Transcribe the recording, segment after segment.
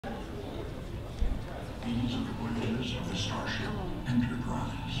These are the voyages of the Starship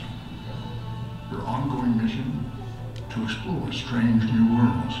Enterprise. Their ongoing mission: to explore strange new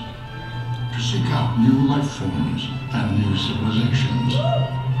worlds, to seek out new life forms and new civilizations,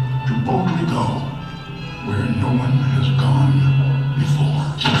 to boldly go where no one has gone before.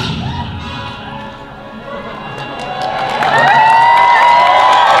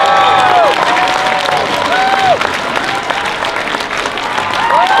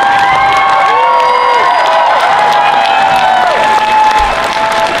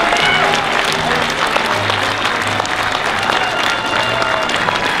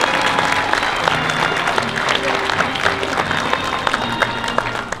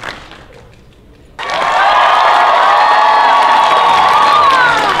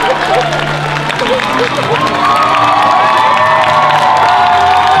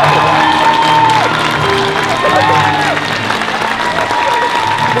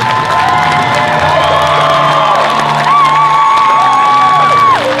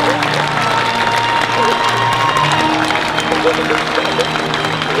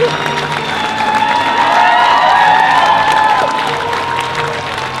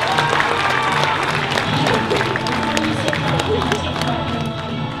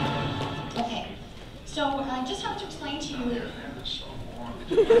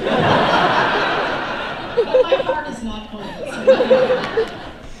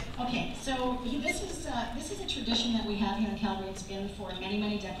 This is a tradition that we have here in Calgary. It's been for many,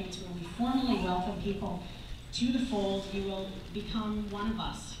 many decades where we formally welcome people to the fold. You will become one of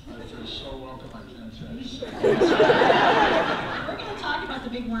us. I feel so welcome, I can't say. We're going to talk about the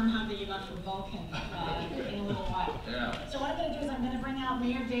big warm hug that you got from Vulcan in a little while. Yeah. So what I'm going to do is I'm going to bring out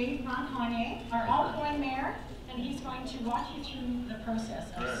Mayor Dave Roncogne, our outgoing mayor, and he's going to walk you through the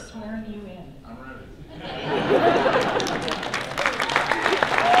process of swearing you in. I'm ready.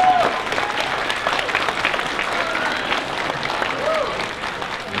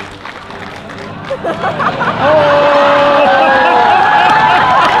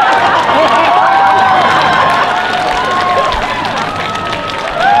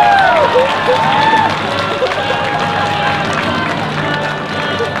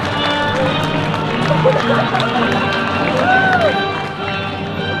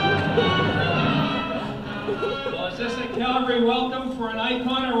 Well, is this a Calgary welcome for an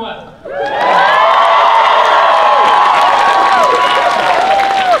icon or what?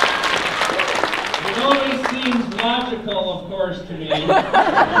 It always seems logical, of course, to me,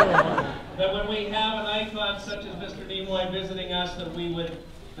 that when we have an icon such as Mr. Nimoy visiting us, that we would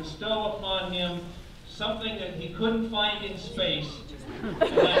bestow upon him something that he couldn't find in space, and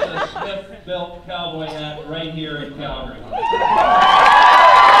that's a Smith-built cowboy hat right here in Calgary.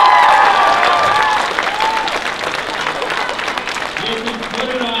 You can put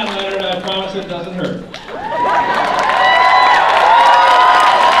it on, Leonard, I promise it doesn't hurt.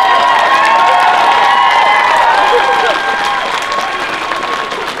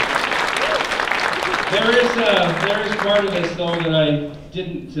 There is part of this, though, that I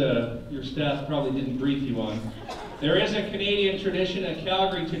didn't, your staff probably didn't brief you on. There is a Canadian tradition, a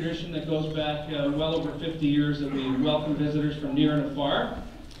Calgary tradition that goes back well over 50 years, that we welcome visitors from near and afar.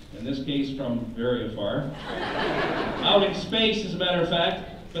 In this case, from very afar. Out in space, as a matter of fact.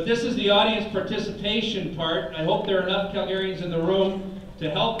 But this is the audience participation part. I hope there are enough Calgarians in the room to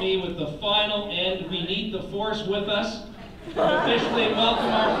help me with the final and we need the force with us. Officially welcome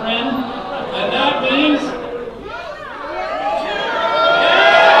our friend. And that means...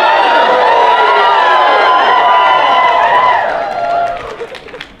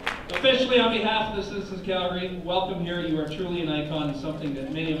 Officially, on behalf of the citizens of Calgary, welcome here. You are truly an icon and something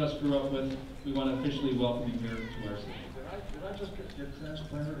that many of us grew up with. We want to officially welcome you here to our city. Did I just get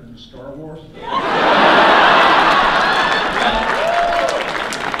transplanted into Star Wars?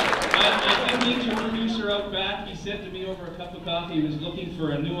 I think your producer out back, he said to me over a cup of coffee he was looking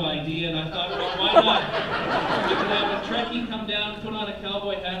for a new idea, and I thought, well, why not? We could have a Trekkie come down, put on a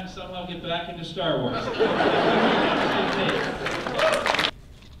cowboy hat, and somehow get back into Star Wars. And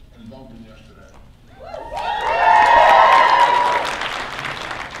Vulcan yesterday.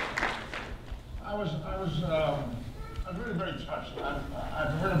 I was really very touched.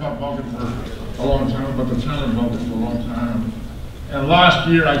 I've heard about Vulcan for a long time, about the town of Vulcan for a long time. And last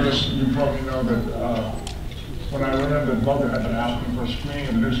year, I guess you probably know that when I learned that Vulcan had been asking for a screening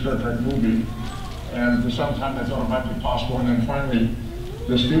of the new Star Trek movie, and for some time they thought it might be possible, and then finally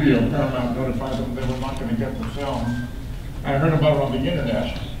the studio, Paramount, notified them they were not going to get the film. I heard about it on the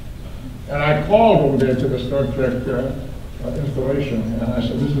internet, and I called over there to the Star Trek installation, and I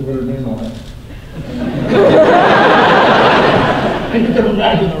said, this is what her name was. And you can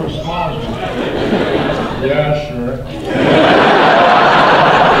imagine the response. Yeah, sure.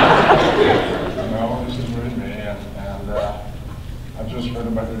 No, this is really me, and I've just heard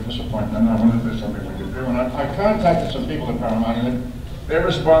about your disappointment, and I wondered if there's something we could do. And I contacted some people at Paramount, and they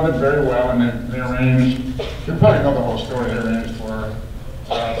responded very well, and they arranged, you probably know the whole story, they arranged for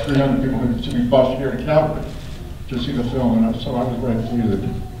 300 people to be bussed here to Calgary to see the film, and so I was very pleased that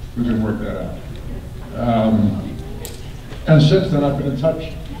we could work that out. And since then, I've been in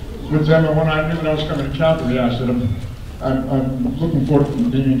touch with them, and when I knew that I was coming to Calgary, I said, I'm looking forward to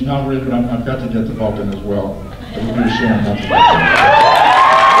being in Calgary, but I've got to get to Vulcan as well. It would be a shame not to.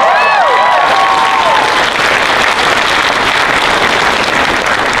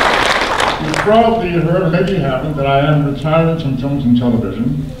 You probably heard, or maybe you haven't, that I am retiring from films and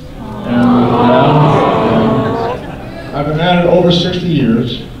television. And I've been at it over 60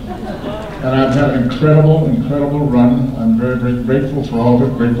 years. And I've had an incredible, incredible run. I'm very, very grateful for all of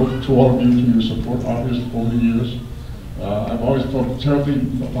it, grateful to all of you for your support, obviously, over the years. I've always felt terribly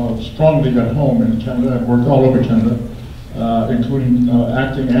strongly at home in Canada. I've worked all over Canada, including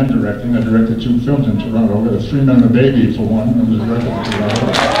acting and directing. I directed 2 films in Toronto, 3 Men and a Baby for one. I was directed in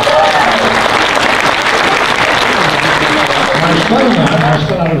Toronto.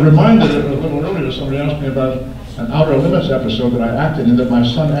 I was reminded a little earlier, somebody asked me about an Outer Limits episode that I acted in that my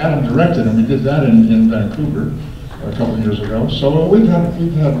son Adam directed, and we did that in Vancouver a couple of years ago. So we've had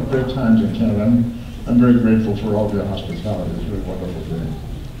great times in Canada. I'm very grateful for all of your hospitality. It's a really wonderful thing.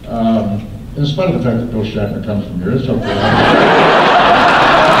 In spite of the fact that Bill Shatner comes from here, it's okay.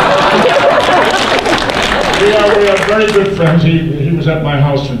 We are very good friends. He was at my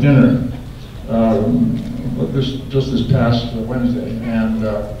house for dinner just this past Wednesday, and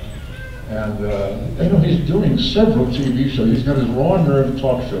you know, he's doing several TV shows. He's got his Raw Nerve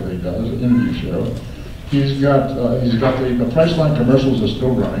talk show that he does, an interview show. He's got the Priceline commercials are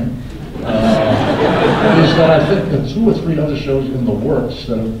still running. He's got, I think, 2 or 3 other shows in the works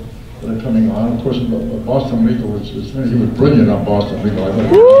that are coming on. Of course, Boston Legal, he was brilliant on Boston Legal.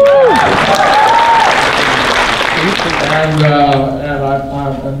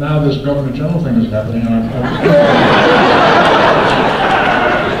 And now this Governor General thing is happening, and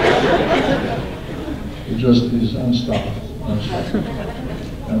he's unstoppable.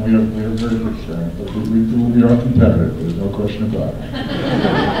 And we are very good friends, but we are competitive, there's no question about it.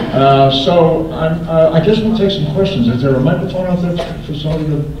 So I guess we'll take some questions. Is there a microphone out there for somebody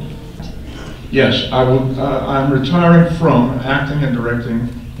to? Yes, I'm retiring from acting and directing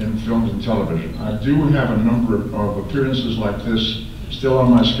in films and television. I do have a number of appearances like this still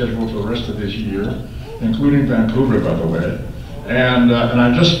on my schedule for the rest of this year, including Vancouver, by the way. And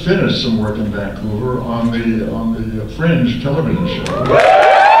I just finished some work in Vancouver on the Fringe television show.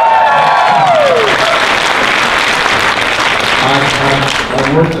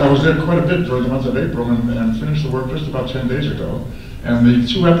 I was there quite a bit during the month of April and finished the work just about 10 days ago. And the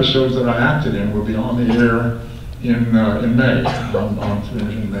 2 episodes that I acted in will be on the air in May, on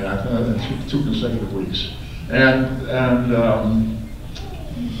Fringe in May, in 2 consecutive weeks. And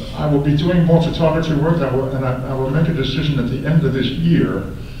I will be doing more photography work, I will make a decision at the end of this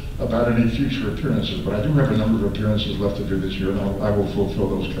year about any future appearances, but I do have a number of appearances left to do this year, and I will fulfill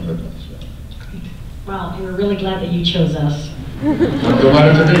those commitments. Great. Well, we're really glad that you chose us. I'm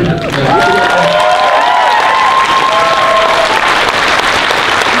delighted to be here. Just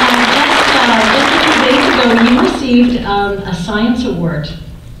a few days ago, you received a science award.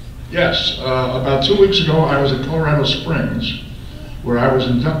 Yes, about 2 weeks ago, I was at Colorado Springs, where I was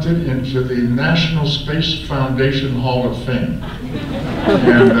inducted into the National Space Foundation Hall of Fame.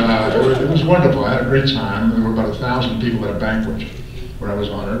 And it was wonderful. I had a great time. There were about 1,000 people at a banquet where I was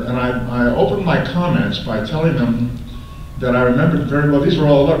honored. And I opened my comments by telling them that I remembered very well. These were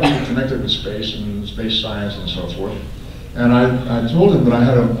all a lot of people connected with space and space science and so forth. And I told them that I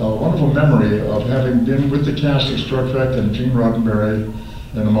had a wonderful memory of having been with the cast of Star Trek and Gene Roddenberry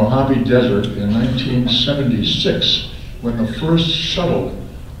in the Mojave Desert in 1976, when the first shuttle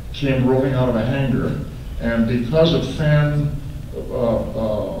came rolling out of a hangar, and because of fan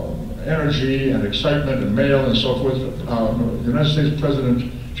energy and excitement and mail and so forth, the United States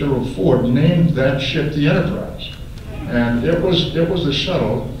President Gerald Ford named that ship the Enterprise. And it was the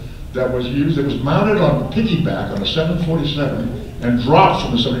shuttle that was used, it was mounted on a piggyback on a 747 and dropped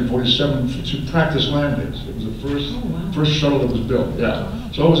from the 747 to practice landings. It was the first shuttle that was built, yeah.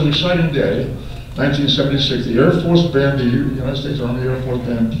 So it was an exciting day. 1976, the Air Force Band, the United States Army Air Force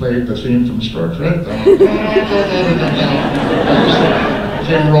Band played the theme from Star Trek.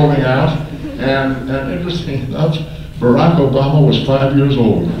 Came rolling out, and interesting enough, Barack Obama was 5 years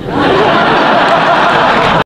old.